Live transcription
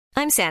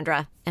I'm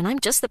Sandra, and I'm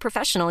just the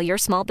professional your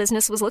small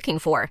business was looking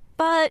for.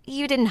 But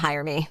you didn't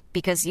hire me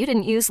because you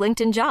didn't use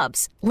LinkedIn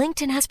Jobs.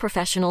 LinkedIn has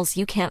professionals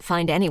you can't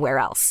find anywhere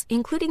else,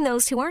 including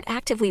those who aren't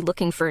actively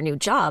looking for a new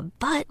job,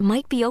 but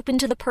might be open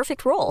to the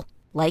perfect role,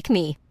 like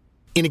me.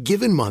 In a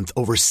given month,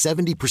 over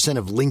 70%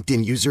 of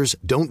LinkedIn users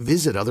don't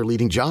visit other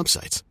leading job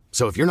sites.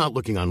 So if you're not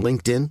looking on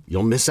LinkedIn,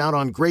 you'll miss out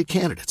on great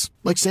candidates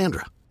like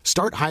Sandra.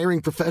 Start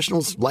hiring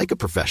professionals like a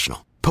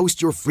professional.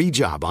 Post your free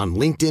job on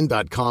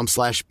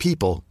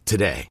linkedin.com/people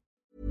today.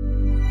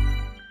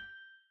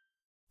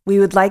 We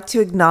would like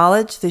to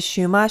acknowledge the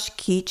Chumash,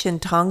 Kizh,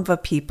 and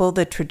Tongva people,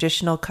 the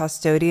traditional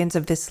custodians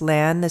of this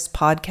land this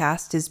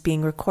podcast is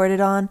being recorded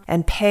on,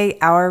 and pay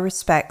our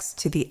respects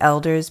to the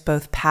elders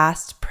both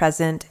past,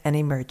 present, and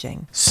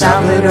emerging.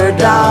 Salvador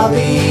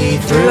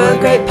Dali threw a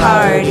great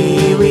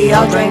party. We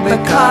all drank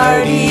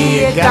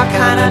Bacardi. It got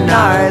kinda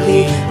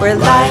gnarly. We're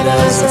light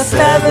as a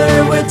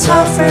feather. We're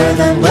tougher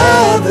than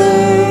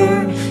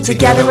leather.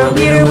 Together we're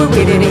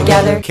weirder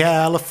together.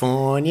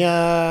 California,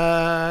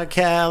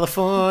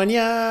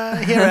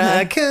 California, here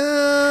I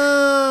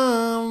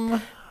come.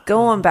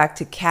 Going back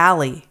to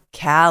Cali.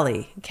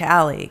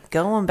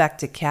 Going back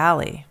to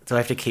Cali. Do I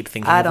have to keep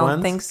thinking I of don't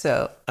ones? think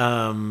so.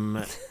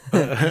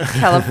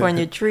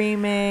 California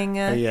Dreaming.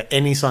 Yeah,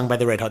 any song by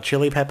the Red Hot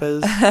Chili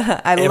Peppers.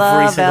 I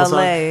love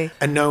LA. Song.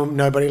 And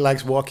nobody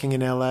likes walking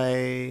in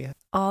LA.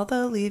 All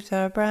the leaves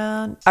are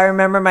brown. I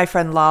remember my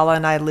friend Lala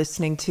and I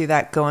listening to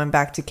that Going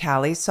Back to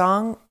Cali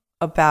song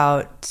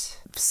about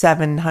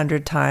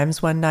 700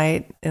 times one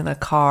night in a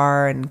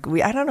car. And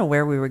I don't know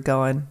where we were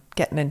going,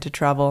 getting into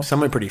trouble.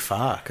 Somewhere pretty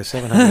far, because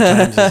 700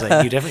 times is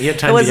like, you have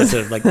time to get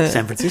to like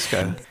San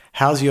Francisco.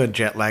 How's your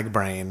jet lag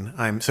brain?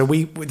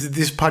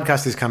 This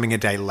podcast is coming a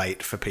day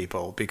late for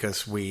people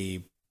because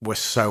we were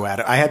so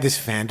out of... I had this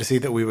fantasy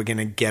that we were going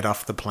to get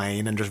off the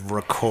plane and just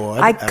record.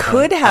 I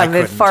could have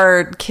if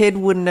our kid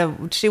wouldn't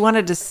have... She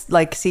wanted to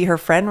like see her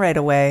friend right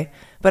away.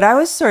 But I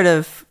was sort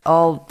of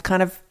all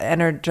kind of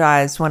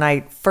energized when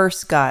I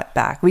first got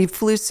back. We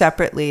flew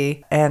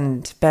separately,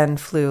 and Ben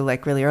flew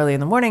like really early in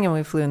the morning and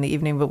we flew in the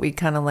evening, but we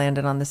kind of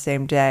landed on the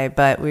same day.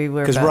 But we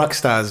were... Because rock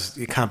stars,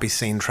 you can't be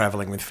seen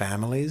traveling with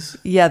families.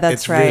 Yeah,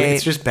 that's right.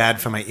 It's just bad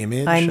for my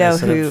image. I know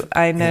who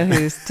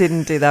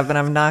didn't do that, but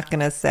I'm not going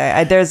to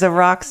say. There's a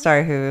rock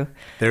star who...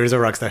 There is a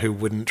rock star who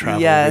wouldn't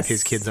travel with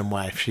his kids and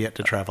wife. She had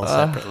to travel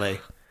separately.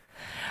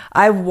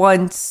 I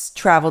once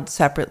traveled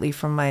separately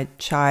from my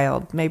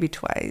child, maybe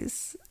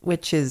twice,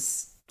 which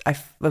is,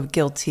 I'm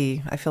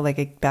guilty. I feel like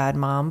a bad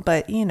mom,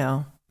 but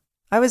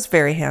I was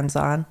very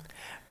hands-on.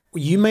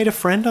 You made a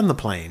friend on the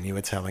plane, you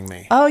were telling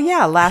me. Oh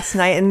yeah, last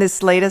night in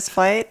this latest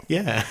flight.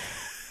 Yeah.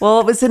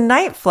 Well, it was a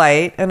night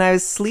flight and I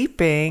was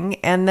sleeping,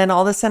 and then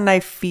all of a sudden I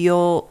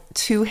feel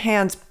two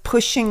hands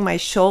pushing my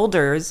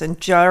shoulders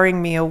and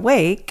jarring me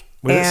awake.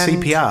 Was it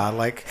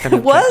CPR?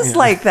 It was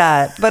like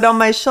that, but on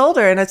my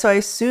shoulder. And so I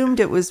assumed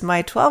it was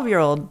my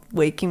 12-year-old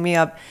waking me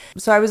up.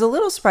 So I was a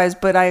little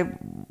surprised, but I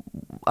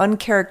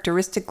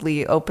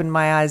uncharacteristically opened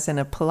my eyes in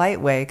a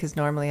polite way because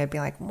normally I'd be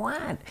like,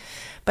 what?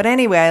 But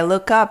anyway, I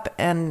look up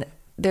and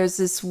there's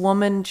this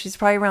woman, she's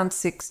probably around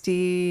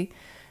 60,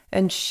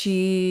 and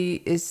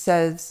she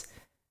says,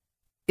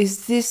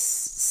 "Is this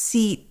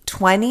seat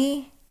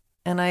 20?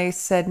 And I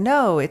said,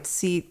 no, it's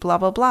seat blah,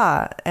 blah,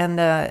 blah.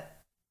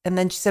 And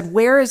then she said,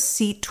 "Where is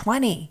seat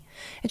 20?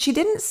 And she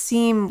didn't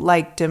seem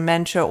like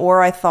dementia,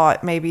 or I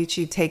thought maybe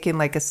she'd taken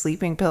like a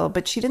sleeping pill,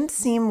 but she didn't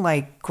seem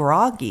like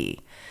groggy.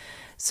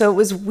 So it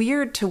was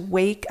weird to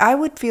wake. I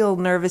would feel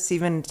nervous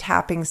even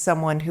tapping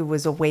someone who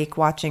was awake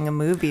watching a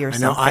movie or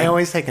something. I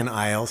always take an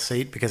aisle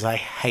seat because I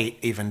hate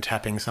even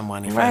tapping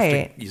someone if I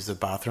have to use the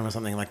bathroom or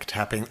something, like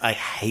tapping. I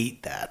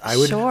hate that.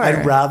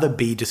 I'd rather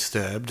be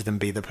disturbed than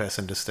be the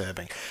person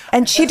disturbing.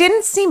 And she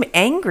didn't seem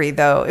angry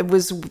though.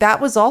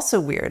 That was also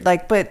weird.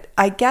 But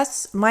my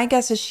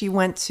guess is she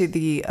went to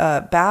the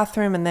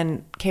bathroom and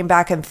then came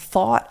back and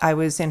thought I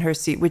was in her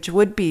seat, which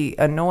would be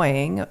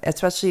annoying,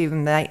 especially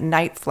in the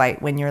night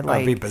flight when you're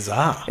like... It'd be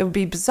bizarre. It would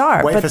be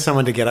bizarre. Wait for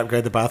someone to get up, go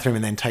to the bathroom,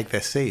 and then take their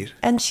seat.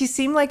 And she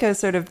seemed like a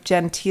sort of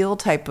genteel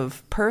type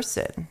of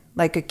person,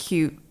 like a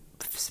cute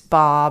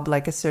bob,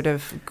 like a sort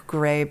of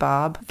gray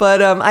bob.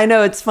 But I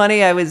know it's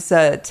funny. I was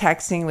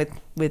texting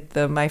with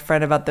my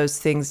friend about those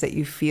things that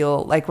you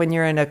feel like when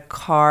you're in a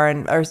car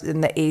and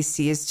the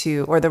AC is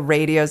too, or the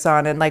radio's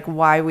on, and like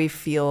why we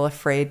feel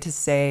afraid to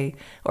say,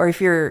 or if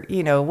you're,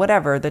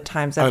 whatever the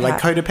times I've had.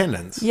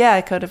 Codependence.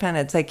 Yeah,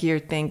 codependence. Like you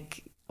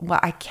think, well,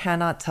 I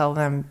cannot tell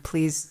them,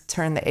 please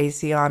turn the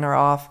AC on or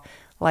off.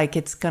 Like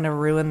it's going to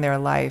ruin their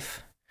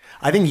life.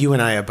 I think you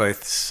and I are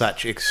both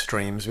such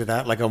extremes with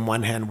that. Like on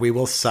one hand, we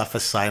will suffer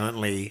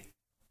silently,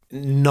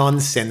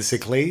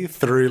 nonsensically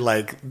through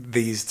like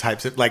these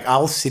types of, like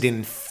I'll sit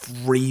in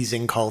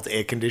freezing cold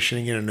air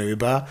conditioning in an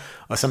Uber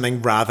or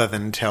something rather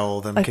than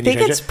tell them, I can you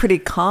think change it's it? pretty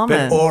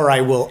common. Or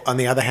I will, on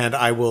the other hand,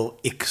 I will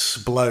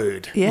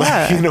explode. Yeah.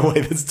 Like, in a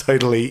way that's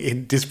totally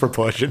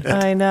disproportionate.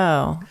 I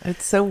know.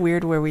 It's so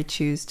weird where we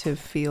choose to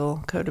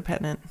feel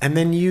codependent. And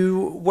then you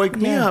woke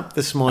me up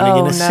this morning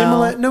Oh, in a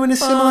similar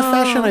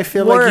fashion. I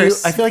feel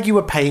worse. like you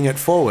were paying it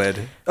forward.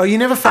 Oh, you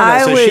never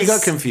found out, so she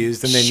got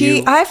confused, and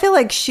then I feel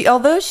like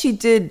although she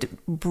did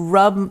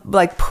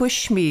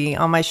push me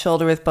on my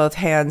shoulder with both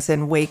hands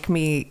and wake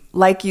me,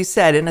 like you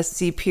said, in a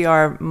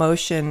CPR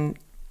motion.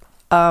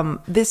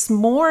 This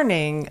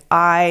morning,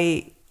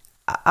 I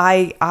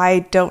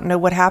don't know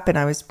what happened.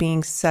 I was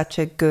being such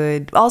a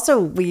good... Also,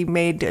 we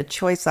made a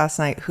choice last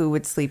night who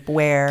would sleep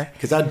where.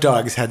 Because our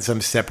dogs had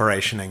some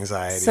separation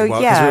anxiety. So,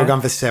 because we were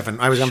gone for 7...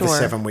 I was gone for Sure.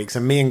 7 weeks.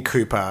 And me and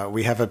Cooper,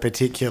 we have a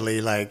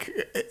particularly,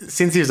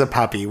 since he was a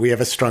puppy, we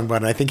have a strong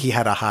bond. I think he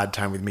had a hard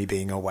time with me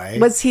being away.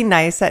 Was he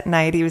nice at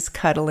night? He was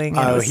cuddling.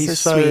 And it was he's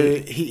so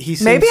sweet. He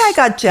seems, Maybe I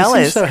got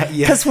jealous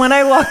because when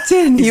I walked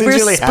in, you were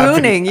really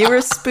spooning. happy. You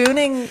were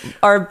spooning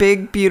our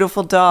big,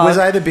 beautiful dog. Was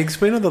I the big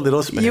spoon or the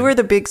little spoon? You were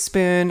the big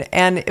spoon,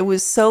 and it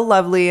was so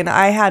lovely, and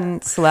I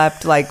hadn't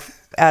slept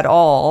at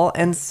all.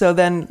 And so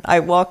then I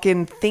walk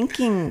in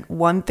thinking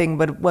one thing,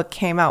 but what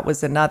came out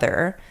was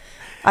another.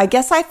 I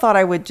guess I thought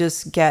I would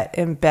just get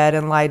in bed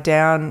and lie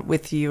down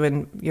with you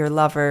and your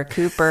lover,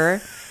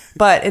 Cooper.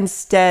 But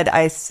instead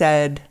I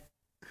said,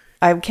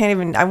 I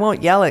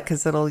won't yell it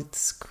because it'll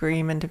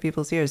scream into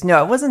people's ears.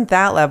 No, it wasn't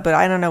that loud, but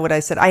I don't know what I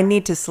said. I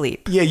need to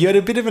sleep. Yeah, you had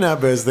a bit of an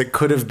outburst that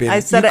could have been... I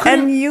said it,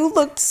 and you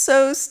looked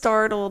so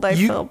startled. I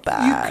felt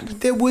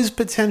bad. There was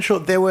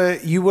potential.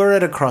 You were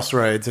at a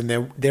crossroads, and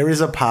there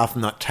is a path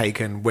not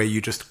taken where you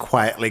just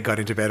quietly got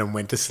into bed and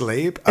went to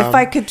sleep. If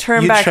I could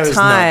turn back chose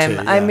time,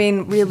 not to, I yeah.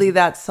 mean, really,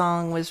 that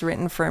song was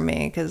written for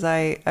me because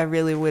I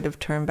really would have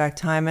turned back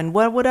time. And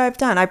what would I have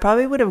done? I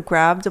probably would have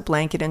grabbed a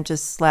blanket and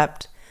just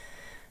slept.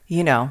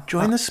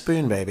 Join the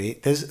spoon,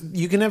 baby.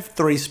 You can have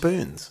 3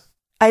 spoons.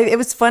 It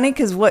was funny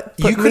because what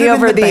put You could me have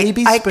over been the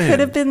baby I spoon. could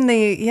have been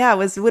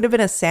it would have been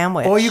a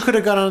sandwich. Or you could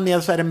have got on the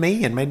other side of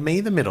me and made me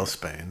the middle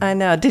spoon. I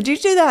know. Did you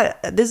do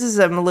that? This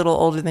is I'm a little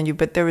older than you,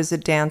 but there was a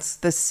dance,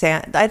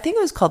 I think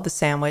it was called the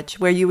sandwich,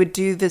 where you would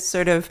do this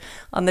sort of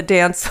on the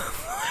dance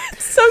floor.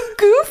 It's so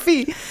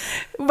goofy,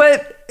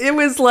 but it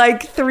was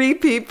like 3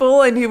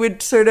 people, and you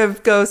would sort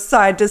of go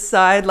side to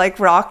side, like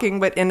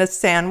rocking, but in a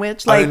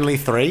sandwich. Like Only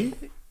 3?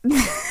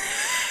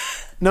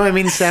 No, I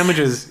mean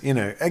sandwiches,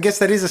 I guess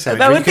that is a sandwich.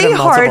 that but would you could be have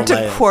hard multiple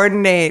to layers.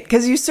 coordinate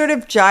because you sort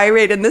of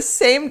gyrate in the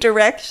same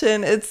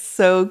direction. It's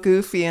so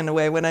goofy in a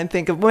way when I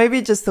think of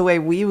maybe just the way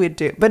we would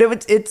do it. But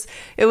it's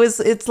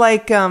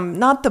like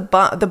not the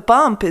bump. The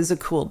bump is a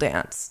cool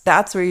dance.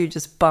 That's where you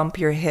just bump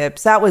your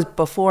hips. That was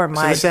before So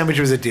my. the sandwich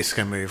was a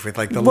disco move with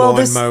the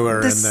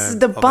lawnmower and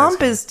the all bump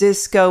those is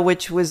disco,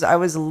 which was I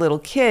was a little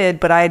kid,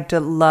 but I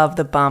love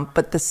the bump.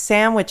 But the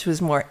sandwich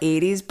was more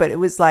 80s. But it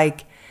was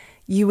like.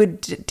 You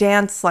would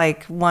dance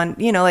like one,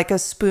 like a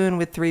spoon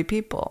with 3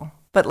 people.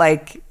 But I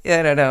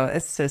don't know.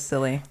 It's so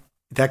silly.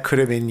 That could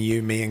have been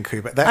you, me, and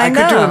Cooper. I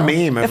could do a know.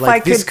 meme of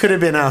If this could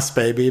have been us,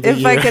 baby. But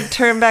If I could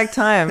turn back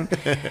time.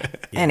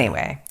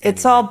 Anyway,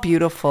 it's all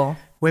beautiful.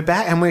 We're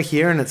back and we're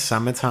here and it's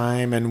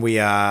summertime and we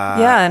are...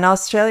 Yeah, in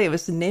Australia it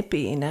was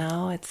nippy.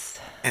 Now it's...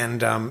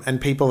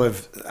 And people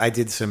have... I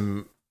did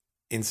some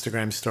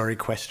Instagram story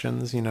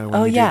questions, when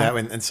Oh, you yeah.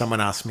 do that. And someone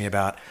asked me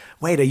about,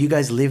 wait, are you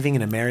guys living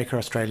in America or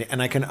Australia?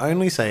 And I can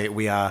only say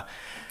we are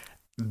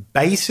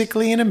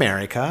basically in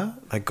America.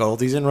 Like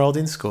Goldie's enrolled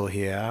in school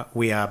here.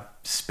 We are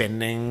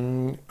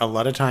spending a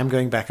lot of time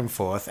going back and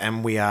forth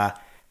and we are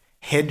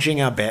hedging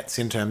our bets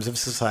in terms of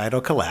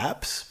societal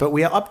collapse. But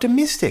we are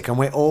optimistic and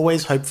we're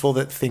always hopeful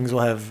that things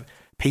will have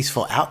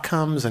peaceful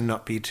outcomes and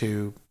not be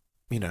too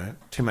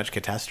much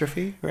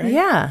catastrophe, right?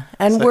 Yeah.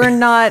 And we're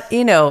not,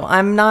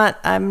 I'm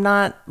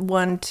not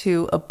one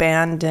to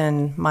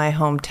abandon my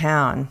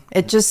hometown.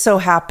 It just so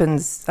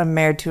happens I'm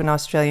married to an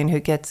Australian who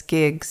gets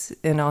gigs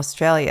in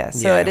Australia.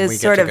 So it is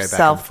sort of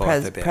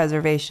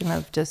self-preservation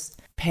of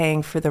just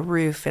paying for the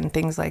roof and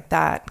things like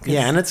that.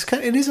 Yeah. And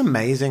it is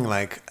amazing.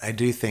 I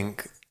do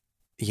think,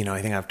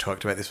 I think I've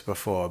talked about this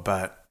before,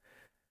 but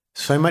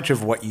so much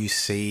of what you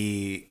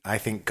see, I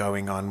think,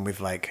 going on with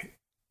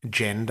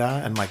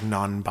gender and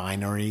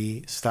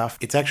non-binary stuff,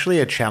 it's actually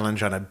a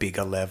challenge on a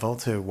bigger level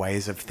to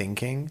ways of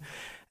thinking.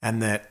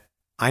 And that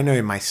I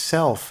know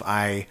myself,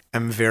 I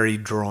am very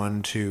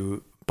drawn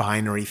to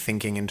binary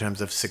thinking in terms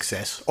of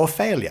success or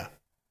failure.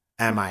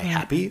 Am I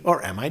happy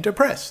or am I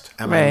depressed?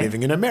 Am I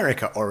living in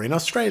America or in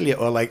Australia?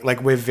 Or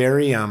we're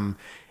very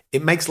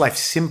it makes life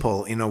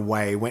simple in a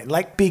way when,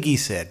 like Biggie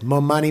said,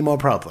 more money, more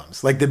problems.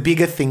 The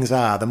bigger things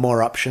are, the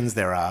more options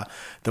there are,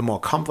 the more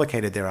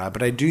complicated there are.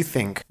 But I do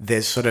think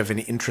there's sort of an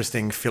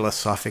interesting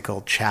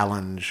philosophical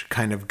challenge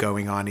kind of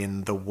going on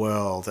in the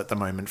world at the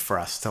moment for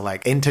us to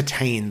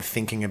entertain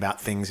thinking about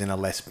things in a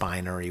less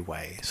binary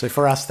way. So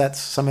for us,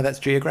 some of that's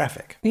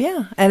geographic.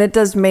 Yeah. And it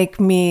does make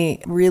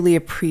me really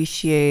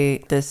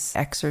appreciate this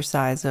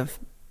exercise of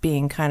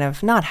being kind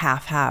of not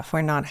half-half.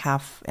 We're not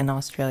half in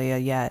Australia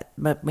yet,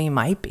 but we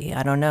might be.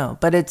 I don't know.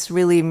 But it's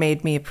really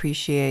made me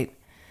appreciate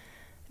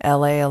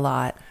LA a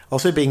lot.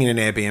 Also being in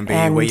an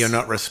Airbnb where you're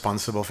not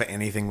responsible for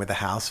anything with the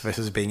house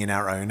versus being in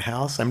our own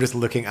house. I'm just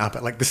looking up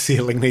at like the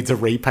ceiling needs a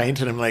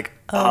repaint and I'm like,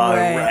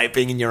 right.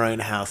 Being in your own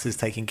house is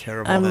taking care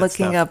of all that stuff.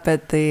 I'm looking up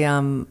at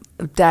the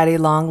Daddy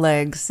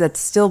Longlegs that's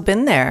still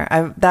been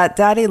there. That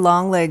Daddy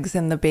Longlegs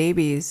and the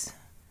babies.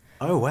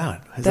 Oh, wow.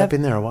 Has that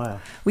been there a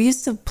while? We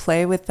used to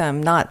play with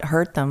them, not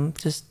hurt them,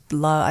 just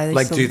love.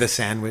 Do the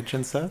sandwich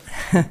and stuff?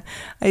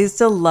 I used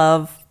to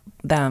love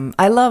them.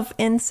 I love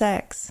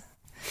insects.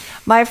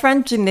 My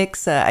friend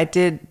Janixa, I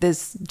did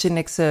this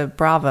Janixa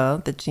Bravo,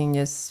 the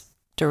genius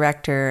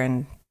director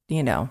and,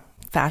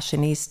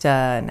 fashionista.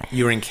 And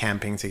you were in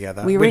camping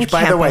together. We were in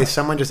camping. By the way,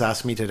 someone just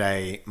asked me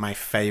today my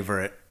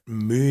favorite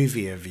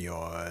movie of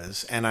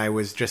yours, and I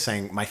was just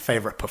saying my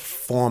favorite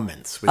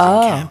performance was in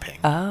Camping.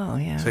 Oh,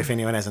 yeah. So if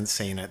anyone hasn't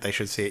seen it, they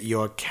should see it.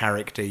 Your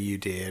character you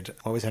did,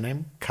 what was her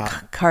name?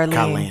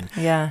 Carlene.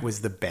 Yeah,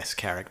 was the best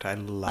character. I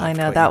loved. I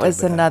know that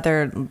was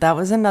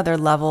another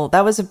level.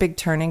 That was a big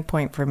turning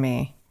point for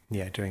me.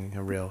 Yeah, doing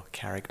a real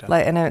character.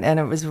 And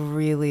it was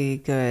really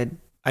good.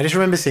 I just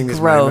remember seeing this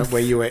moment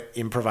where you were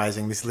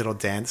improvising this little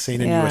dance scene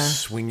and you were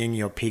swinging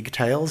your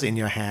pigtails in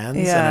your hands.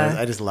 Yeah. And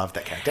I just loved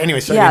that character. Anyway,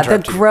 so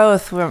the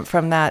growth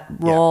from that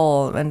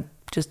role and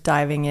just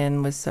diving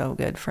in was so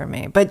good for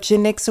me. But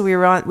Janixa,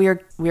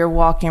 we were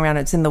walking around.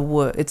 It's in the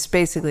wood. It's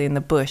basically in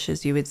the bush,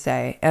 as you would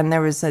say. And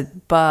there was a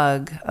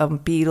bug, a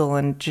beetle,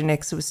 and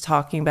Janixa was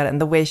talking about it and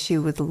the way she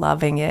was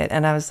loving it.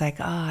 And I was like,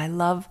 I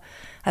love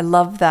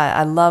that.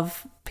 I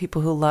love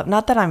people who love,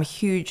 not that I'm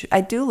huge, I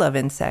do love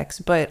insects,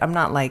 but I'm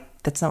not like,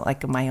 that's not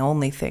like my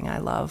only thing I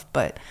love,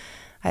 but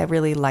I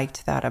really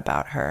liked that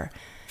about her.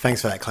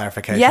 Thanks for that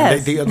clarification.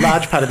 Yes. The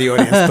large part of the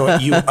audience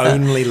thought you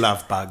only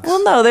love bugs.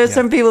 Well, no, there's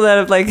some people that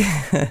have like...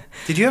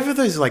 Did you ever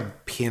those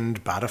like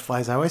pinned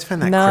butterflies? I always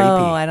found that creepy.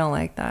 No, I don't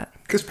like that.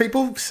 Because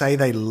people say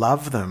they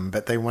love them,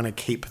 but they want to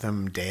keep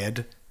them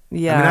dead.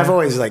 Yeah. I mean, I've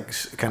always like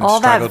kind of all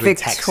struggled that with Victorian,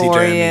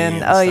 taxidermy and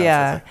stuff.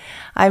 Yeah.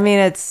 I mean,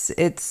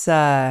 it's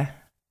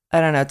I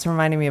don't know. It's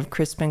reminding me of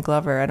Crispin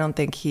Glover. I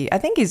think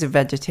he's a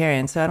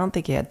vegetarian, so I don't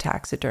think he had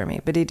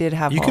taxidermy, but he did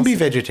have. You can be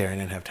vegetarian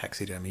and have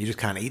taxidermy. You just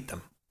can't eat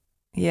them.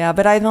 Yeah,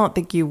 but I don't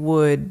think you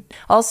would.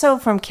 Also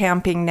from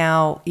camping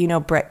now,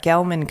 Brett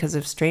Gelman, because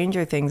of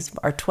Stranger Things,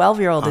 our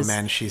 12-year-old is... Oh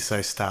man, she's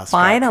so starstruck.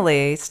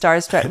 Finally,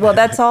 starstruck. Well,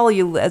 that's all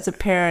you, as a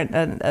parent,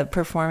 a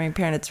performing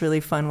parent, it's really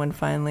fun when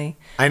finally...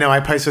 I know,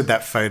 I posted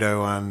that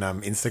photo on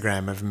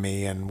Instagram of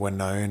me and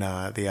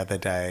Winona the other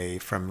day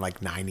from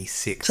like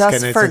 96.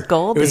 Just for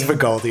Goldie. It was for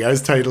Goldie. I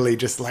was totally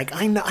just like,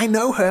 I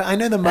know her. I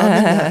know the mum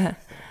in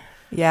that.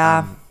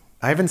 Yeah.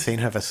 I haven't seen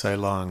her for so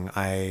long.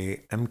 I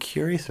am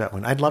curious about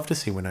Winona. I'd love to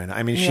see Winona.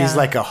 I mean, she's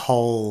like a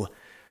whole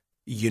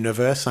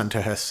universe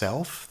unto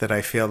herself that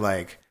I feel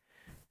like,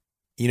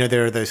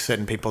 there are those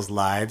certain people's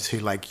lives who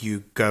like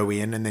you go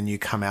in and then you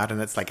come out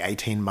and it's like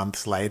 18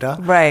 months later.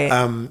 Right.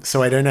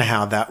 So I don't know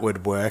how that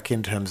would work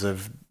in terms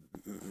of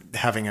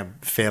having a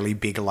fairly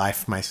big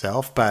life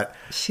myself, but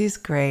she's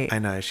great. I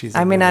know she's.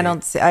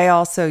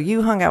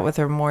 You hung out with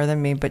her more than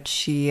me, but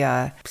she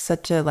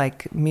such a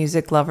like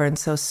music lover and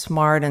so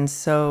smart and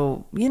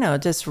so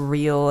just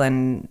real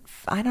and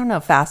I don't know,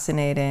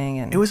 fascinating.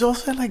 And it was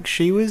also like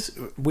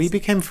we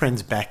became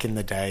friends back in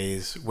the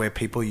days where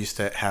people used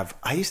to have.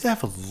 I used to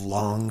have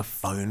long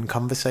phone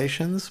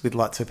conversations with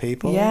lots of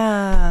people.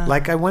 Yeah,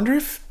 like I wonder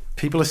if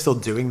people are still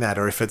doing that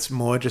or if it's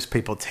more just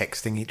people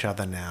texting each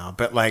other now.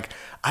 But like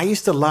I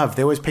used to love,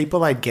 there was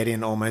people I'd get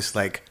in almost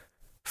like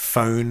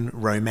phone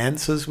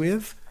romances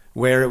with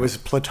where it was a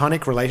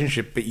platonic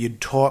relationship, but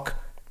you'd talk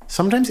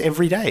sometimes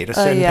every day to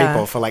certain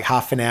people for like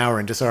half an hour or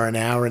an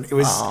hour. And it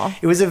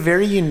was a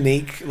very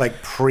unique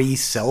like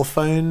pre-cell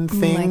phone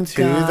thing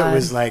too. God.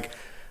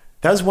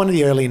 That was one of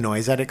the early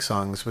Noise Addict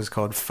songs was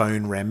called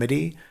Phone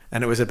Remedy.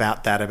 And it was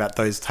about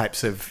those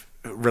types of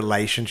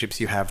relationships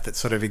you have that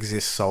sort of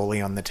exist solely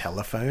on the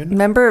telephone.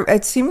 Remember,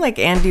 it seemed like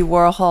Andy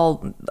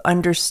Warhol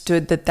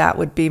understood that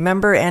would be.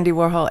 Remember Andy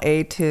Warhol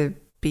A to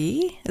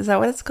B? Is that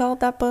what it's called,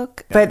 that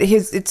book? Yeah. But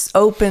it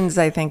opens,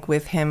 I think,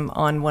 with him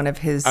on one of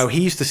his... Oh, he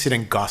used to sit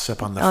and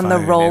gossip on the phone on the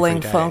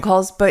rolling phone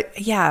calls. But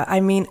yeah, I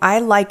mean, I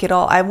like it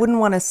all. I wouldn't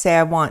want to say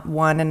I want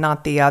one and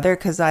not the other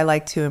because I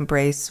like to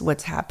embrace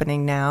what's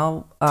happening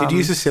now. Did you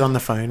used to sit on the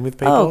phone with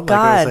people? Oh,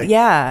 God,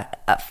 yeah.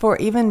 For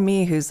even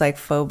me who's like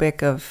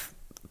phobic of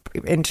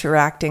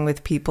interacting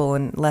with people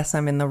unless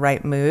I'm in the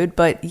right mood.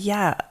 But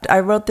yeah, I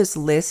wrote this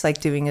list,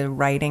 like doing a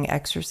writing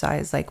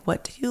exercise, like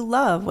what do you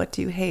love, what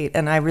do you hate?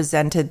 And I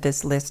resented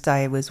this list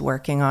I was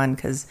working on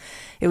because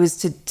it was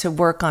to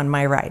work on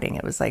my writing.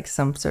 It was like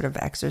some sort of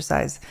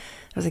exercise.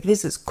 I was like,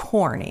 this is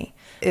corny.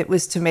 It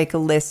was to make a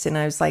list and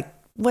I was like,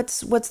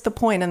 what's the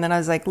point? And then I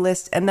was like,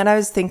 list. And then I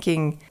was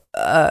thinking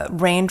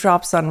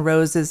raindrops on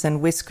roses and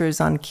whiskers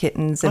on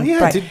kittens. And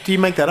do you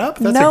make that up?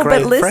 That's no, a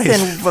great but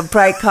listen, phrase.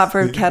 Bright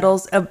copper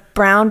kettles,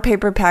 brown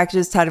paper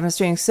packages tied up in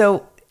strings.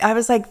 So I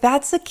was like,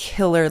 that's a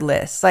killer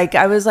list. Like,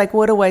 I was like,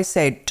 what do I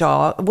say?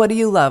 Dog? What do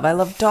you love? I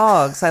love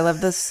dogs. I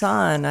love the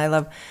sun. I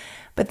love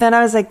But then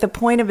I was like, the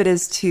point of it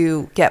is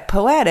to get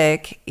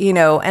poetic, you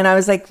know, and I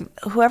was like,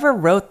 whoever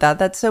wrote that,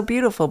 that's so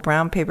beautiful.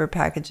 Brown paper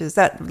packages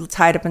that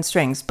tied up in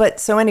strings. But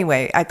so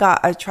anyway,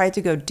 I tried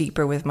to go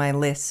deeper with my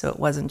list. So it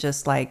wasn't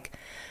just like,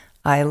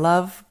 I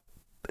love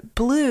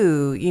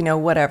blue, you know,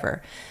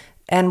 whatever.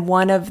 And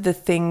one of the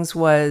things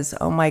was,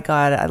 oh my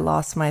God, I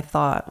lost my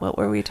thought. What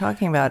were we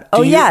talking about?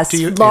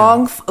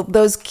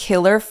 Those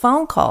killer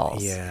phone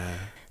calls. Yeah.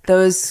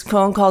 Those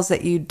phone calls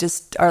that you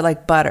just are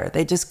like butter.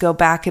 They just go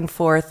back and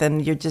forth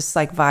and you're just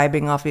like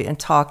vibing off it and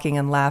talking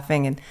and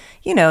laughing and,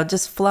 you know,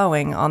 just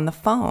flowing on the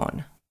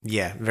phone.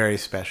 Yeah, very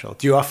special.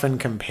 Do you often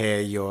compare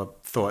your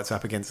thoughts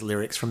up against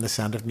lyrics from The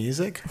Sound of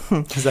Music?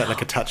 Is that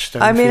like a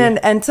touchstone? I mean,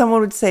 and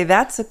someone would say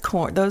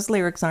those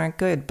lyrics aren't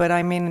good, but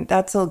I mean,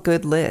 that's a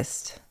good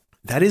list.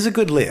 That is a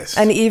good list.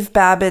 And Eve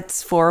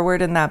Babbitt's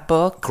foreword in that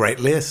book.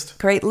 Great list.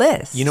 Great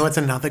list. You know what's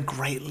another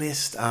great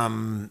list?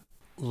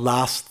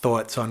 Last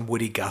Thoughts on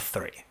Woody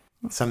Guthrie.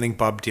 Something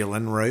Bob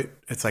Dylan wrote.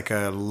 It's like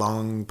a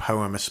long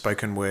poem, a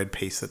spoken word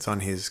piece that's on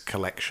his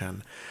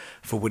collection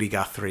for Woody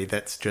Guthrie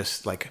that's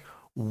just like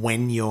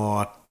when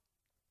you're...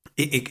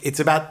 It's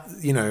about,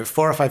 you know,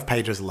 4 or 5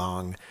 pages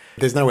long.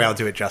 There's no way I'll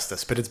do it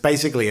justice, but it's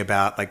basically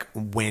about like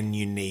when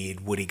you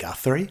need Woody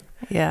Guthrie.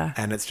 Yeah.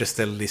 And it's just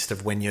a list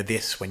of when you're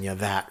this, when you're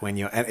that, when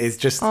you're... And it's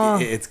just,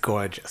 it's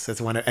gorgeous. It's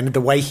and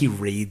the way he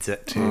reads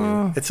it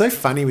too. It's so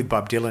funny with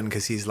Bob Dylan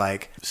because he's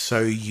like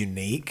so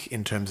unique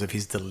in terms of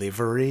his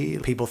delivery.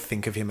 People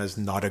think of him as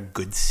not a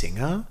good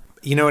singer.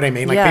 You know what I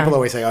mean? Like people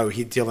always say,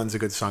 Dylan's a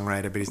good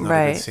songwriter, but he's not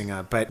a good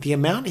singer. But the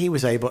amount he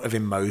was able of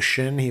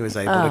emotion he was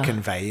able to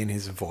convey in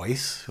his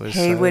voice was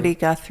Woody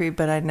Guthrie,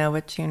 but I know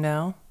what you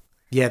know.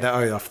 Yeah,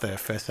 off the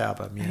first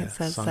album,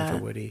 Song for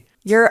Woody.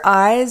 Your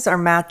eyes are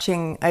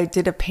matching. I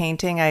did a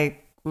painting. I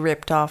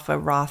ripped off a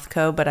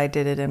Rothko, but I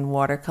did it in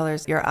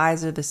watercolors. Your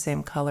eyes are the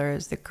same color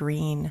as the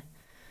green.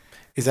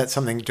 Is that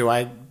something,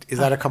 is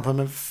that a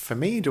compliment for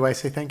me? Do I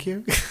say thank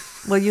you?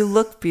 Well, you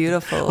look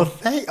beautiful. Well,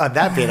 on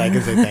that bit I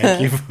can say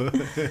thank you for.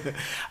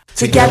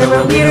 Together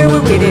we're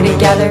weirder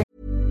together.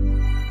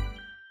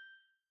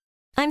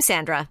 I'm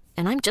Sandra,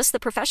 and I'm just the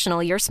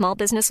professional your small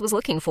business was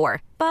looking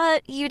for.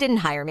 But you didn't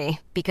hire me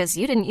because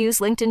you didn't use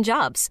LinkedIn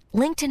Jobs.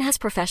 LinkedIn has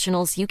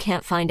professionals you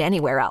can't find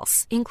anywhere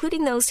else,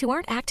 including those who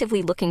aren't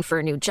actively looking for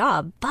a new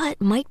job, but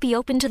might be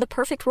open to the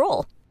perfect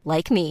role,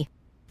 like me.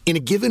 In a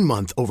given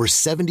month, over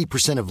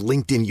 70% of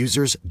LinkedIn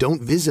users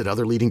don't visit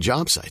other leading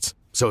job sites.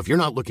 So if you're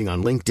not looking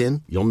on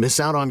LinkedIn, you'll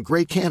miss out on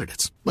great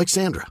candidates like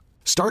Sandra.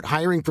 Start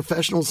hiring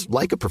professionals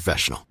like a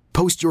professional.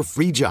 Post your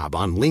free job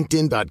on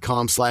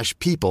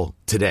linkedin.com/people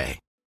today.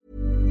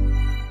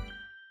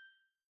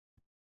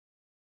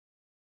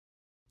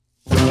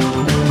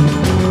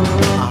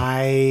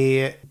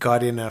 I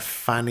got in a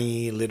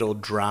funny little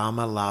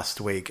drama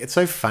last week. It's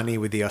so funny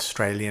with the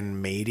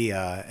Australian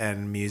media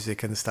and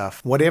music and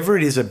stuff. Whatever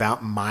it is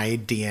about my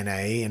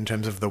DNA in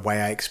terms of the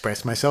way I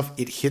express myself,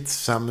 it hits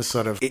some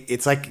sort of...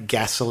 It's like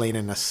gasoline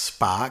and a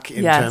spark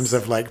in terms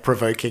of like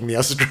provoking the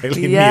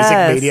Australian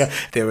music media.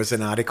 There was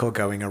an article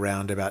going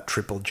around about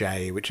Triple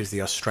J, which is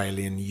the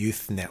Australian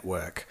youth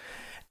network,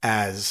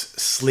 as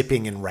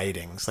slipping in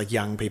ratings. Like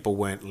young people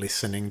weren't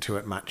listening to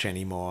it much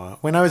anymore.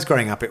 When I was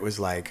growing up, it was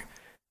like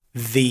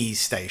the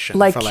station.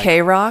 Like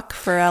K-Rock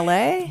for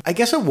LA? I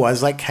guess it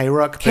was like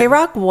K-Rock.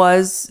 K-Rock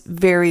was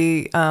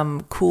very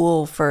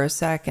cool for a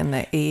sec in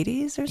the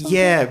 80s or something?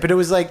 Yeah, but it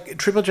was like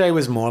Triple J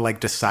was more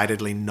like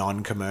decidedly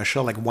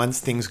non-commercial. Like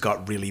once things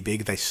got really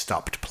big, they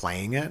stopped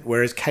playing it.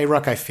 Whereas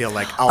K-Rock, I feel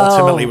like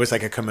ultimately was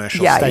like a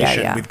commercial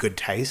station with good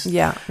taste.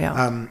 Yeah.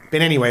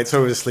 But anyway, it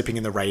sort of was slipping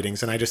in the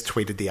ratings, and I just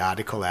tweeted the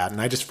article out,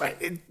 and I just,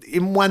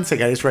 in 1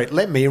 second, I just wrote,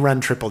 let me run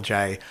Triple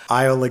J.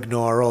 I'll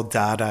ignore all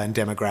data and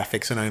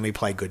demographics and only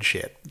play good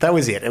shit. That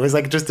was it. It was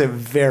like just a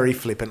very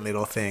flippant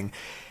little thing.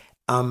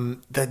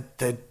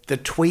 The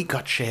tweet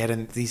got shared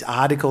and these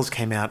articles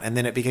came out, and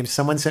then it became,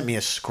 someone sent me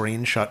a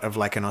screenshot of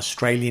like an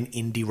Australian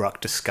indie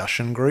rock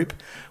discussion group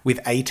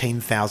with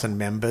 18,000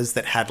 members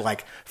that had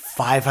like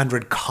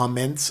 500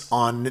 comments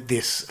on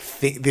this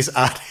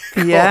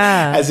article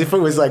as if it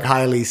was like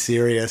highly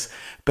serious.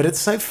 But it's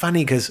so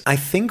funny because I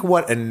think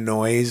what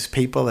annoys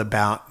people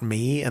about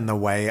me and the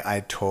way I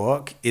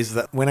talk is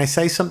that when I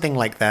say something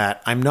like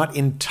that, I'm not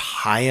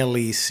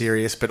entirely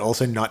serious, but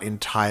also not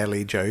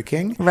entirely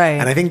joking. Right.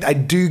 And I think I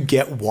do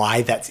get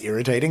why that's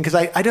irritating, because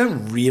I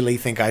don't really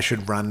think I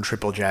should run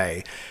Triple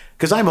J.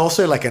 Because I'm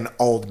also like an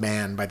old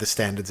man by the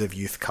standards of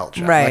youth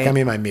culture. Right. Like I'm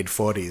in my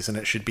mid-40s and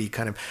it should be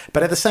kind of...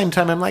 But at the same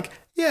time, I'm like,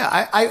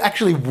 yeah, I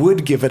actually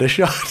would give it a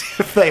shot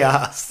if they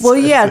asked. Well,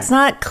 yeah, it's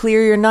not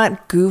clear. You're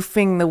not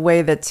goofing the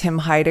way that Tim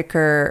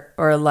Heidecker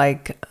or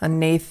like a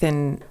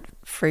Nathan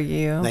for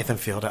you. Nathan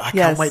Fielder. I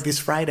can't wait this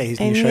Friday. His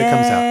new show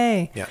comes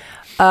out. Yeah.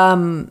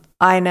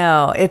 I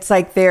know. It's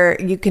like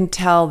you can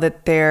tell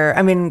that they're,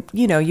 I mean,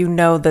 you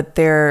know that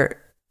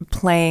they're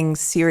playing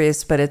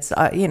serious, but it's,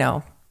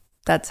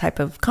 that type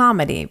of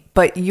comedy.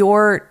 But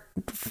your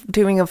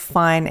doing a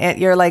fine,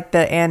 you're like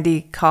the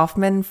Andy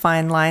Kaufman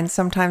fine line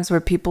sometimes where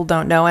people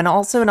don't know. And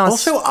also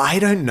Also, I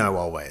don't know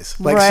always.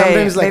 Like right.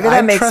 sometimes like maybe that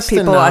I makes trust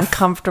people enough.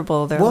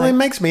 uncomfortable. They're Well, like, it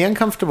makes me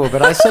uncomfortable,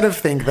 but I sort of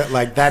think that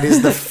like that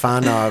is the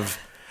fun of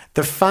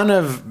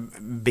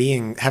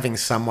having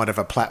somewhat of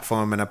a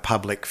platform and a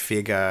public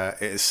figure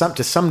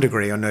to some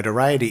degree or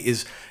notoriety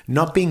is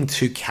not being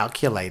too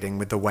calculating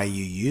with the way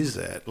you use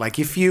it. Like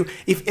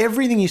if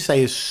everything you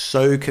say is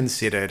so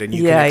considered and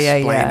you can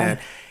explain it,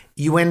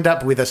 you end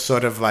up with a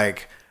sort of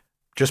like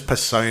just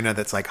persona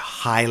that's like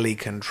highly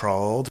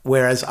controlled.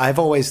 Whereas I've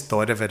always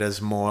thought of it as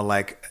more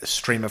like a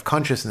stream of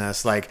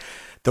consciousness. Like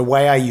the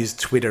way I use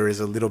Twitter is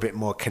a little bit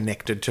more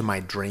connected to my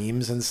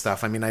dreams and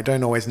stuff. I mean, I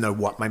don't always know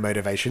what my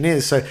motivation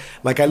is. So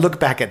like I look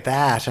back at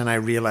that and I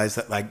realize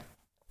that like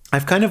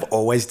I've kind of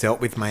always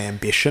dealt with my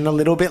ambition a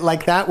little bit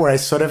like that, where I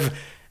sort of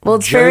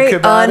it's joke very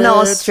about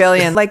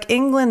un-Australian. Like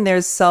England,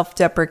 there's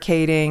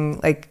self-deprecating,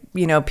 like,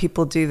 you know,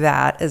 people do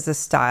that as a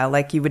style.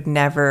 Like you would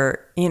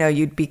never, you know,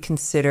 you'd be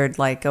considered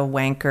like a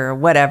wanker or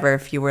whatever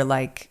if you were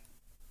like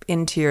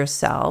into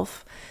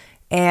yourself.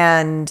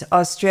 And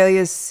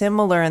Australia is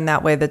similar in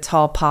that way, the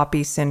tall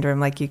poppy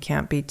syndrome, like you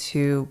can't be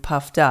too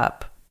puffed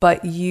up.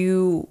 But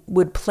you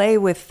would play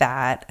with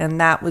that,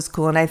 and that was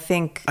cool. And I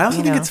think I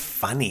also think it's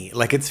funny.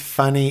 Like it's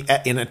funny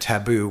in a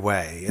taboo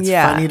way. It's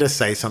funny to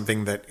say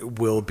something that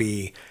will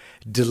be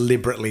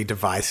deliberately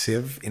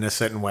divisive in a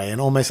certain way,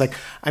 and almost like,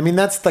 I mean,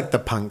 that's like the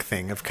punk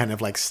thing of kind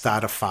of like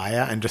start a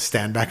fire and just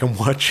stand back and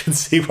watch and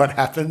see what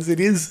happens.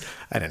 It is,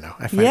 I don't know,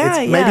 I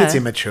find maybe it's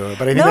immature,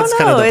 but I think that's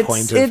kind of the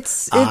point of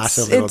art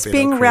a little it's bit,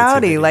 being or rowdy.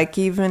 creativity. Like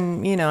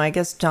even, you know, I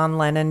guess John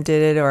Lennon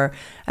did it, or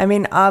I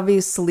mean,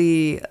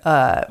 obviously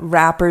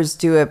rappers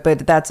do it,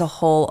 but that's a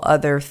whole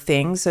other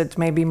thing. So it's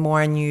maybe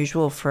more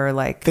unusual for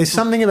like. There's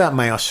something about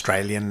my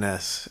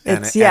Australianness.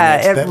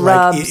 It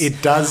rubs. Like,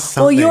 it does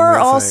something. Well, you're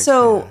that's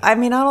also. Like, I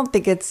mean, I don't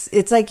think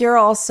it's like you're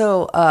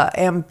also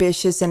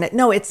ambitious in it.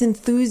 No, it's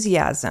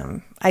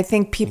enthusiasm. I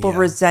think people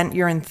resent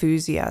your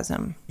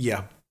enthusiasm.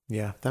 Yeah,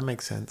 that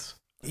makes sense.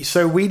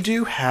 So we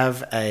do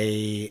have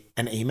an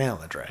email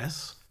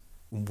address,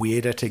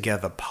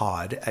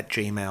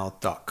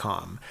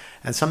 weirdertogetherpod@gmail.com.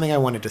 And something I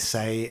wanted to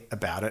say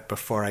about it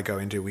before I go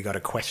into, we got a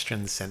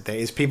question sent there,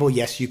 is people,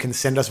 yes, you can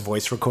send us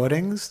voice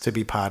recordings to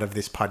be part of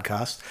this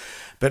podcast,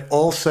 but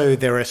also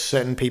there are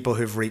certain people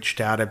who've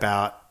reached out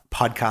about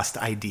podcast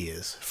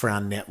ideas for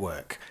our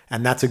network,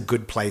 and that's a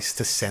good place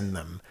to send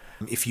them.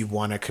 If you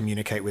want to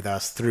communicate with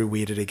us through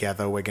Weirder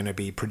Together, we're going to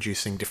be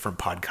producing different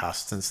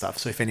podcasts and stuff.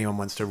 So if anyone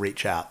wants to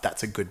reach out,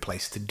 that's a good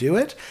place to do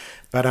it.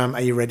 But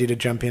are you ready to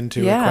jump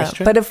into a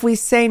question? But if we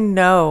say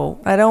no,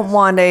 I don't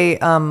want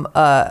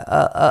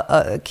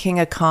a King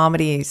of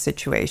Comedy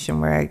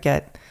situation where I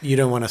get. You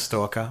don't want a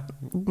stalker?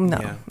 No.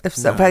 Yeah.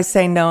 If I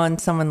say no and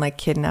someone like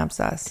kidnaps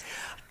us.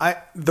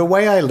 The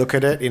way I look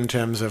at it in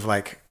terms of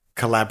like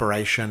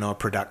collaboration or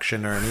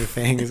production or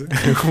anything is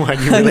what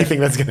you really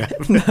think that's gonna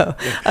happen? No,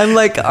 I'm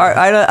like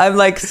I'm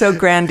like so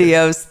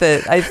grandiose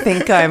that I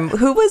think I'm.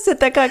 Who was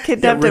it that got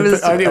kidnapped? It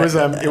was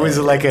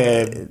like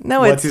a no.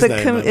 What's It's his the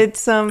name?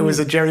 It was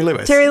a Jerry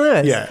Lewis. Jerry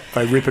Lewis. Yeah,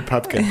 by Rupert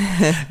Pupkin.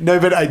 No,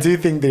 but I do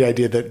think the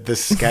idea that the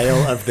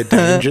scale of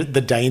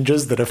the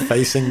dangers that are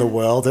facing the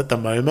world at the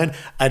moment,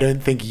 I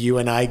don't think you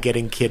and I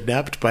getting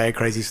kidnapped by a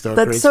crazy stalker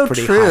that's is so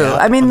pretty true. high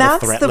up I mean, on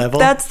that's the threat level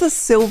that's the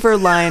silver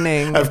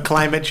lining of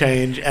climate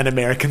change and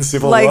American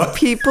Civil like War.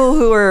 People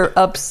who are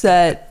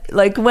upset,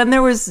 like when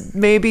there was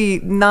maybe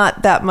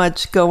not that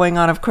much going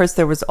on. Of course,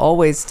 there was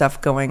always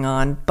stuff going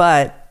on,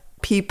 but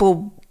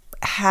people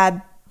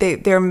had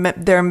their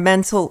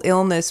mental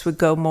illness would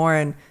go more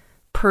in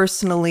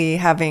personally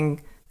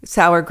having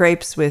sour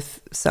grapes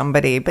with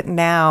somebody. But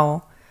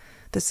now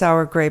the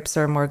sour grapes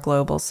are more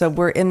global, so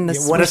we're in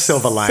this. What a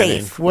silver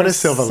lining! What a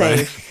silver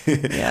lining!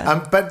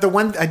 Yeah. But the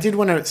one I did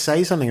want to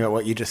say something about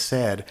what you just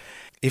said.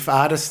 If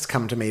artists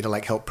come to me to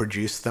like help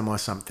produce them or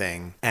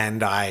something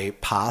and I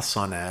pass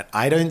on it,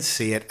 I don't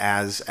see it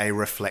as a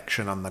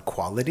reflection on the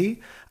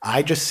quality.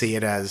 I just see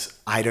it as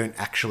I don't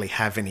actually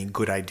have any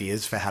good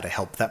ideas for how to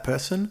help that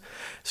person.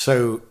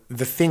 So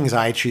the things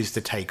I choose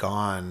to take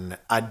on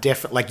are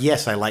definitely, like,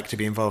 yes, I like to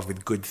be involved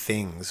with good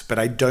things, but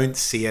I don't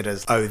see it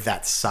as, oh,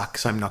 that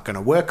sucks, I'm not going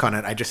to work on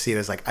it. I just see it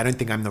as like, I don't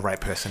think I'm the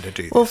right person to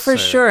do this. Well, for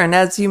sure. And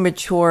as you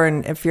mature,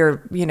 and if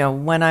you're, you know,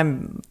 when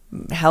I'm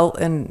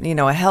in, you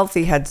know, a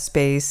healthy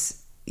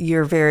headspace,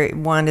 you're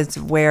one is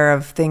aware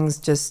of things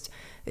just,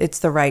 it's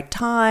the right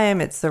time,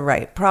 it's the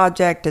right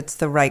project, it's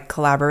the right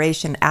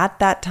collaboration at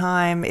that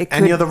time.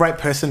 And you're the right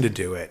person to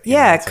do it.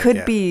 Yeah, it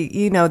could be,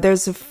 you know,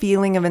 there's a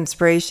feeling of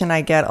inspiration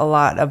I get a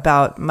lot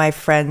about my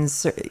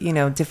friends, you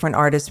know, different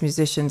artists,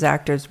 musicians,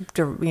 actors,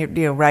 you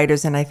know,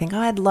 writers. And I think, oh,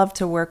 I'd love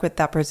to work with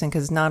that person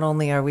because not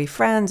only are we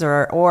friends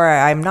or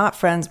I'm not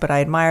friends, but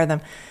I admire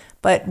them.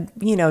 But,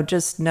 you know,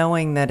 just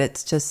knowing that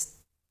it's just,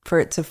 for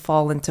it to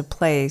fall into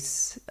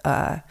place.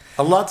 A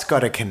lot's got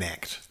to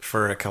connect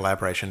for a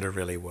collaboration to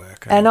really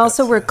work. And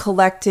also we're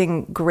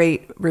collecting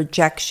great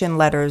rejection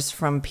letters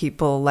from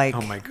people like...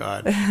 Oh my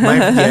God.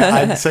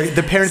 So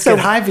the Parents Get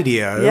High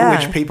video,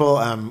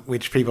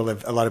 which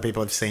a lot of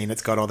people have seen,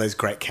 it's got all those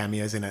great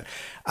cameos in it.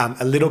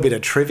 A little bit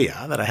of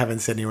trivia that I haven't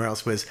said anywhere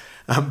else was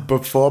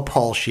before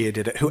Paul Scheer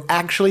did it, who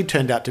actually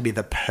turned out to be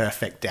the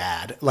perfect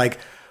dad. Like,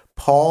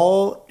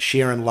 Paul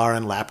Scheer and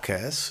Lauren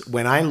Lapkus,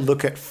 when I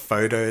look at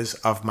photos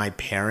of my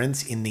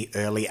parents in the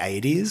early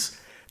 80s,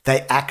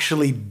 they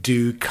actually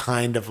do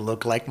kind of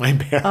look like my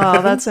parents.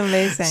 Oh, that's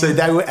amazing. So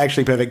they were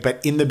actually perfect.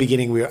 But in the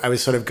beginning, I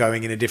was sort of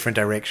going in a different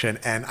direction,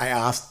 and I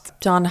asked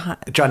John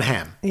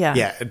Hamm.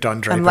 Yeah,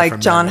 Don Draper. I'm like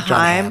John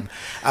Hamm.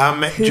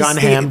 John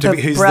Hamm,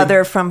 who's the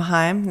brother from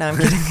Hamm. No, I'm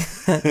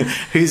kidding.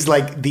 Who's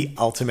like the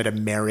ultimate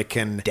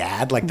American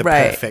dad, like the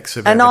perfect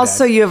suburban And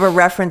also dad. You have a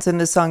reference in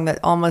the song that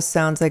almost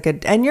sounds like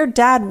and your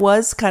dad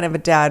was kind of a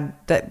dad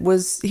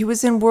he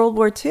was in World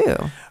War II.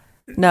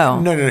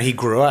 No, he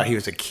grew up. He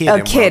was a kid.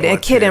 A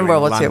kid in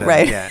World War II,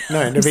 right? Yeah,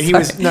 but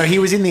he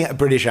was in the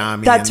British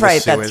Army. That's in the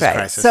right. Suez That's right.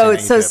 Crisis So in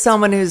Egypt.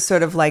 someone who's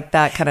sort of like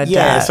that kind of dad.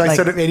 Yeah. So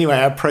I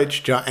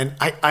approached John, and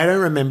I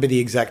don't remember the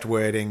exact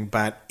wording,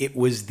 but it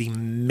was the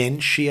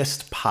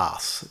menschiest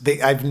pass.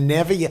 I've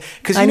never yet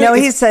because I know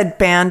he said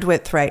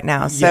bandwidth right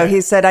now. So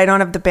he said I don't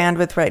have the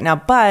bandwidth right now,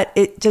 but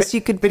it just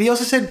you could. But he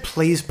also said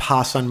please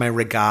pass on my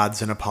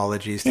regards and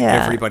apologies to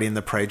everybody in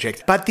the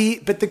project. But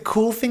the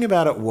cool thing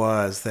about it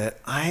was that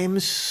I'm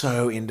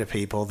so into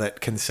people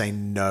that can say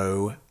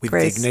no with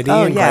dignity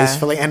and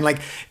gracefully, and like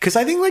because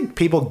I think like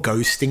people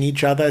ghosting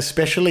each other,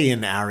 especially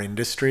in our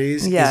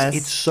industries,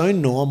 it's so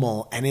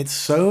normal and it's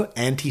so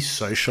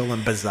antisocial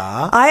and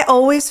bizarre. I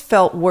always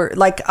felt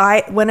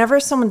whenever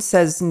someone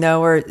says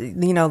no or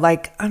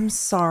like I'm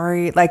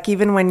sorry, like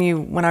even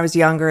when I was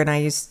younger and I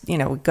used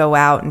go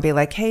out and be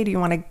like, hey, do you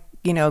want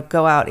to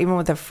go out even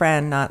with a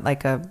friend, not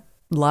like a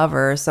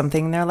lover or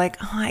something, they're like,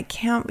 oh, I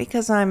can't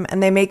because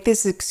and they make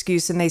this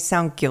excuse and they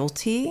sound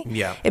guilty.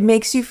 Yeah. It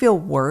makes you feel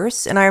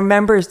worse. And I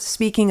remember,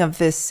 speaking of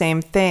this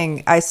same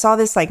thing, I saw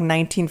this like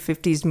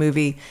 1950s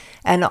movie,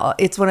 and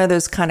it's one of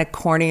those kind of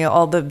corny,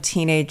 all the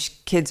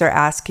teenage kids are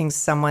asking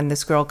someone,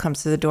 this girl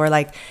comes to the door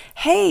like,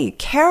 hey,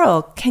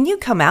 Carol, can you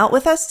come out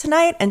with us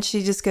tonight? And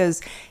she just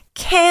goes,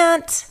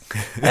 can't.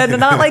 And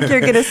not like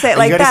you're gonna say it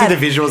like that. You gotta see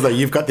the visuals though.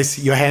 You've got this,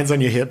 your hands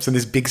on your hips and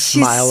this big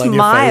smile on your face. She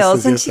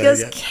smiles and she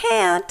goes,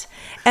 can't.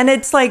 And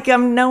it's like,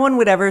 no one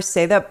would ever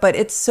say that, but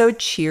it's so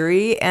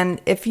cheery. And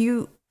if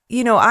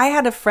I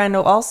had a friend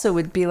who also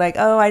would be like,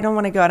 oh, I don't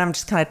want to go out. I'm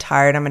just kind of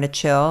tired. I'm going to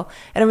chill.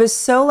 And it was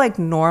so like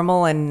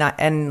normal and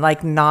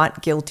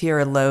not guilty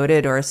or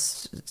loaded or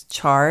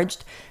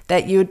charged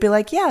that you would be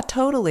like, yeah,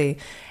 totally.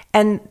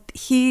 And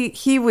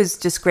he was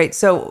just great.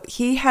 So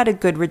he had a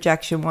good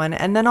rejection one.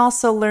 And then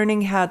also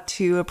learning how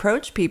to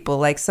approach people.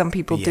 Like some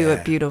people do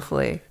it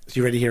beautifully. So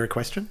you ready to hear a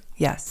question?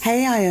 Yes.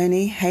 Hey,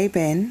 Ione. Hey,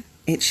 Ben.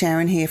 It's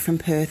Sharon here from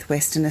Perth,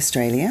 Western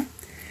Australia.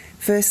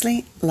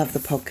 Firstly, love the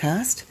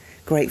podcast.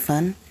 Great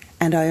fun.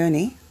 And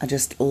Ione, I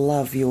just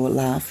love your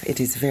laugh. It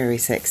is very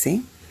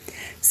sexy.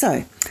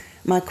 So,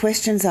 my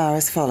questions are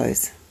as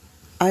follows.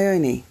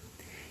 Ione,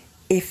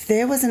 if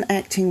there was an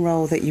acting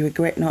role that you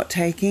regret not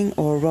taking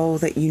or a role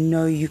that you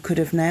know you could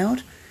have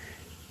nailed,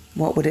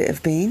 what would it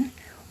have been?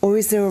 Or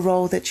is there a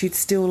role that you'd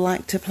still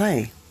like to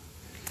play?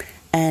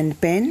 And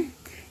Ben,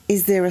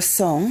 is there a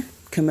song,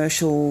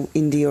 commercial,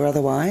 indie or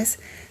otherwise,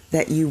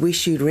 that you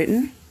wish you'd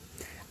written?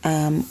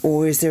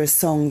 Or is there a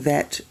song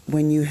that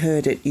when you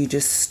heard it, you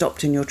just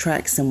stopped in your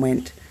tracks and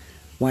went,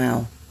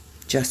 wow,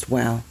 just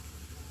wow?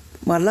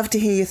 Well, I'd love to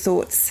hear your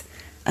thoughts.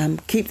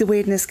 Keep the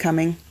weirdness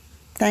coming.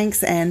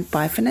 Thanks, and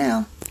bye for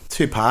now.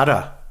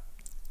 Two-parter.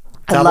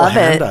 I love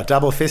it.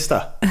 Double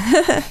fister.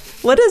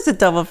 What is a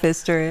double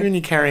fister? When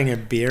you're carrying a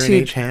beer in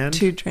each hand.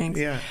 2 drinks.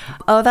 Yeah.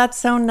 Oh, that's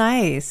so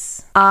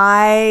nice.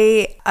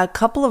 A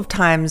couple of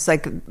times,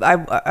 like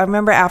I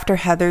remember after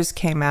Heathers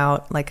came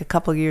out, like a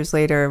couple of years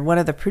later, one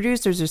of the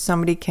producers or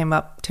somebody came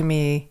up to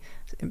me.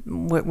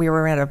 We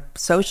were at a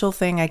social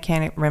thing. I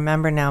can't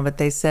remember now, but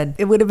they said,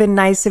 it would have been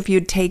nice if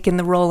you'd taken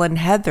the role in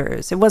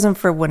Heathers. It wasn't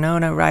for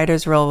Winona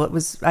Ryder's role. It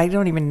was, I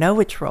don't even know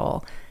which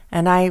role.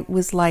 And I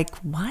was like,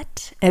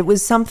 what? It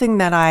was something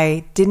that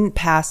I didn't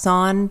pass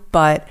on,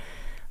 but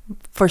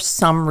for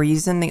some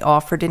reason the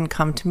offer didn't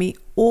come to me,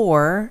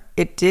 or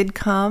it did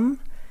come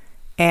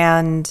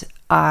and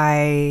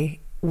I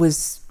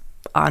was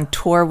on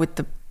tour with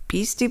the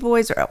Beastie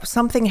Boys or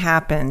something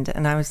happened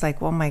and I was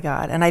like, oh my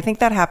God. And I think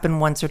that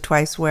happened once or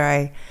twice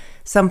where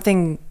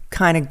something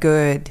kind of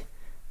good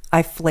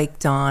I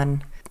flaked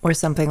on or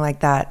something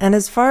like that. And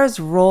as far as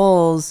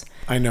roles,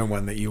 I know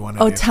one that you want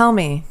to do. Tell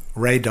me.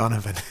 Ray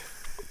Donovan.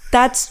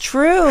 That's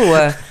true.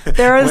 When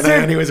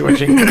Ione was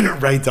watching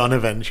Ray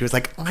Donovan, she was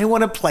like, I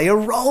want to play a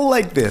role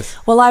like this.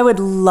 Well, I would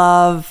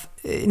love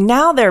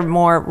now there are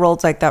more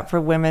roles like that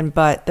for women,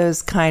 but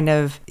those kind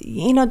of,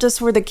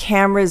 just where the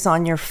camera's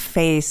on your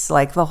face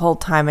like the whole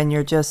time and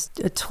you're just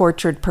a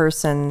tortured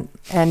person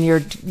and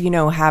you're,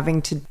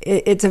 having to,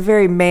 it's a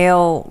very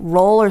male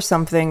role or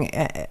something.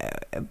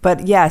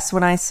 But yes,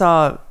 when I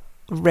saw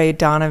Ray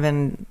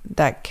Donovan,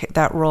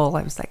 that role,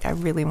 I was like, I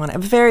really want it.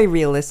 Very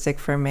realistic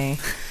for me.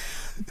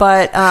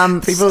 But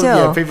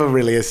people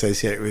really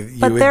associate with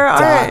you with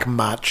dark,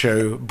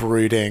 macho,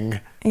 brooding.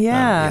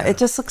 Yeah, it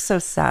just looks so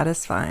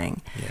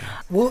satisfying.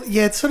 Yeah. Well,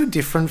 yeah, it's sort of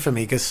different for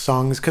me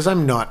because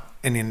I'm not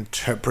an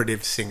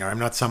interpretive singer. I'm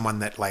not someone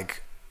that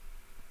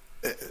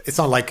it's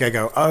not like I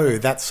go, oh,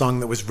 that song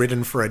that was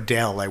written for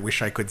Adele, I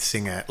wish I could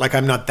sing it. Like,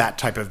 I'm not that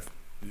type of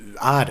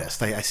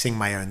artist. I sing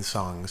my own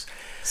songs.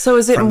 So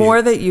is it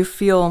more that you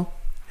feel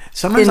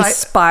sometimes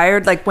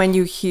inspired, like when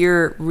you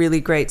hear really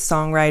great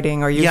songwriting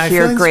or you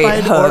hear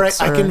great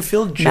hooks, or I can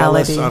feel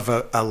jealous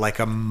melody. of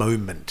a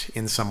moment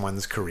in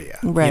someone's career,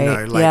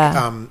 right?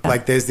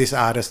 Like there's this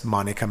artist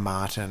Monica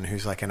Martin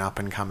who's like an up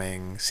and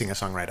coming singer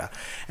songwriter,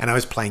 and I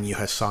was playing you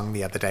her song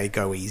the other day,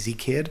 "Go Easy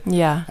Kid."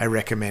 Yeah, I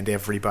recommend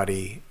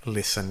everybody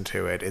listen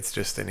to it. It's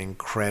just an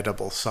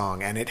incredible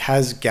song, and it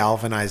has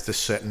galvanized a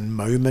certain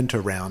moment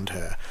around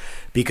her.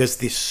 Because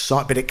this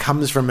song, but it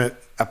comes from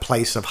a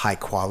place of high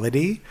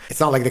quality.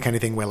 It's not like the kind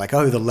of thing where like,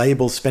 oh, the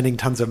label's spending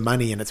tons of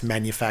money and it's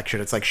manufactured.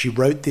 It's like she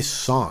wrote this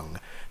song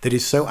that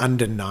is so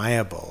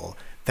undeniable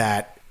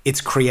that it's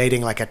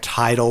creating like a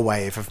tidal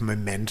wave of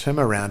momentum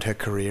around her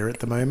career at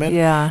the moment.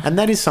 Yeah. And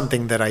that is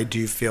something that I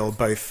do feel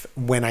both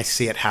when I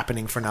see it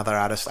happening for another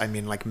artist, I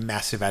mean like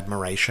massive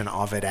admiration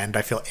of it, and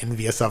I feel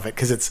envious of it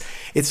because it's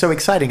so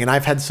exciting. And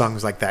I've had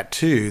songs like that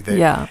too,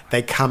 that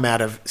they come out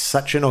of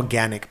such an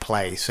organic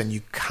place and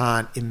you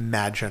can't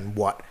imagine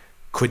what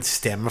could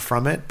stem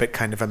from it, but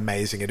kind of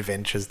amazing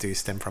adventures do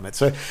stem from it.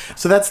 So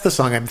that's the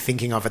song I'm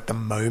thinking of at the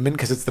moment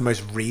because it's the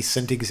most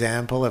recent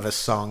example of a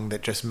song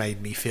that just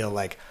made me feel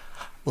like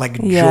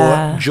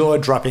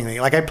jaw-droppingly.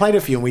 Like I played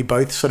a few and we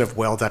both sort of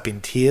welled up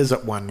in tears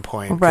at one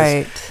point.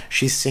 Right.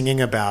 She's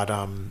singing about,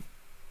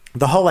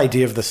 the whole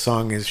idea of the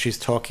song is she's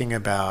talking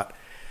about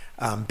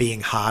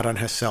being hard on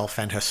herself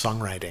and her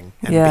songwriting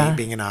and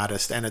being an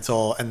artist. And it's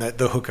all, and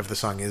the hook of the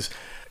song is,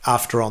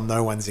 after all,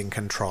 no one's in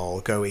control.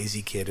 Go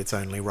easy, kid. It's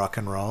only rock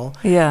and roll.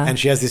 Yeah. And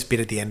she has this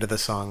bit at the end of the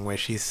song where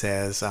she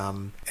says,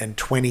 and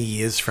 20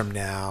 years from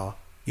now,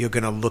 you're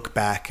going to look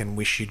back and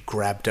wish you'd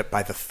grabbed it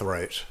by the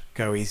throat.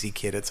 Go easy,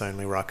 kid. It's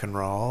only rock and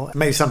roll.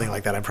 Maybe something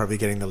like that. I'm probably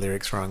getting the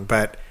lyrics wrong.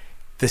 But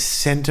the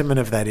sentiment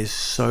of that is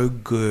so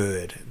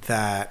good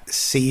that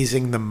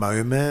seizing the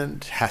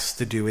moment has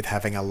to do with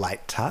having a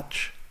light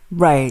touch.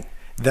 Right.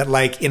 That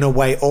like in a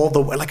way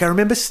like I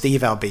remember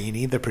Steve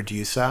Albini, the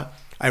producer,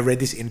 I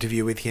read this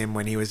interview with him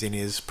when he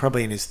was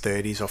probably in his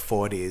 30s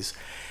or 40s.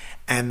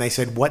 And they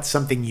said, what's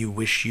something you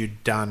wish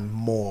you'd done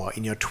more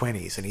in your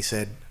 20s? And he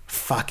said,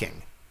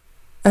 fucking.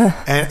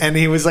 And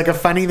he was like a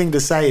funny thing to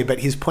say, but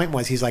his point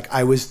was, he's like,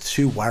 I was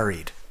too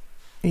worried.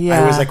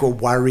 Yeah. I was like a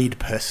worried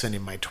person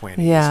in my 20s.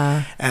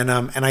 Yeah. And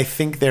I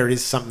think there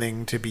is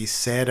something to be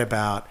said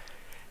about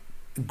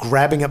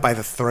grabbing it by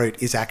the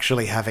throat is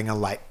actually having a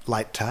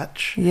light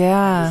touch.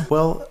 Yeah.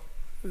 Well,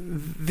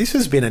 this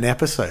has been an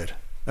episode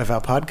of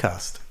our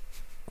podcast.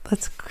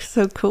 That's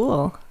so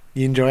cool.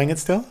 You enjoying it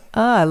still?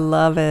 Oh, I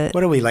love it.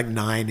 What are we, like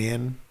 9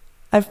 in?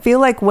 I feel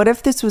like, what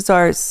if this was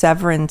our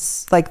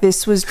Severance? Like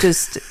this was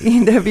just,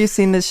 have you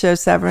seen the show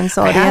Severance,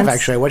 audience? I have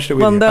actually. I watched it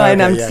with you. Well, no, I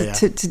know.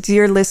 To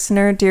dear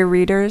listener, dear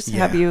readers,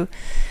 have you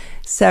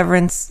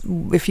Severance?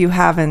 If you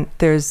haven't,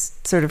 there's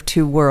sort of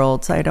two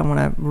worlds. I don't want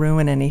to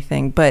ruin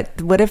anything,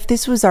 but what if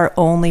this was our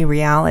only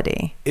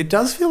reality? It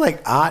does feel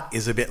like art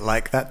is a bit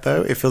like that,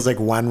 though. It feels like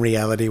one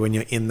reality when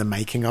you're in the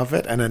making of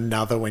it, and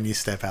another when you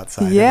step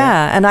outside. of it.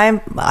 And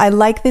I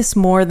like this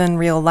more than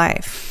real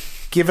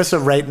life. Give us a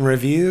rate and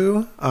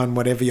review on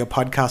whatever your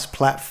podcast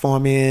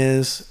platform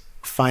is.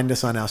 Find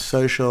us on our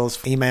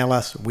socials. Email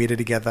us,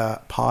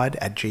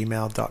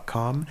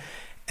 weirdertogetherpod@gmail.com.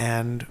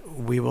 And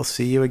we will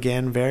see you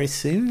again very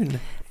soon.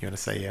 You want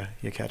to say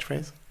your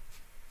catchphrase?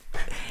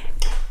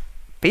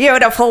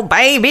 Beautiful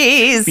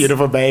babies.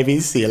 Beautiful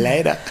babies. See you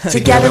later.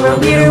 Together we're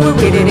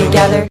weirder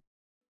together.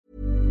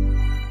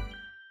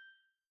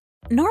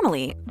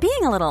 Normally,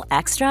 being a little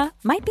extra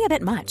might be a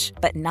bit much,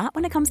 but not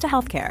when it comes to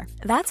healthcare.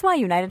 That's why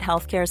United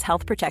Healthcare's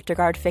Health Protector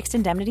Guard fixed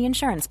indemnity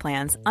insurance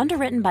plans,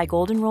 underwritten by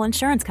Golden Rule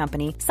Insurance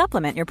Company,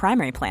 supplement your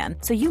primary plan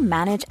so you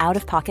manage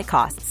out-of-pocket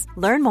costs.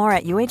 Learn more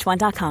at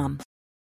uh1.com.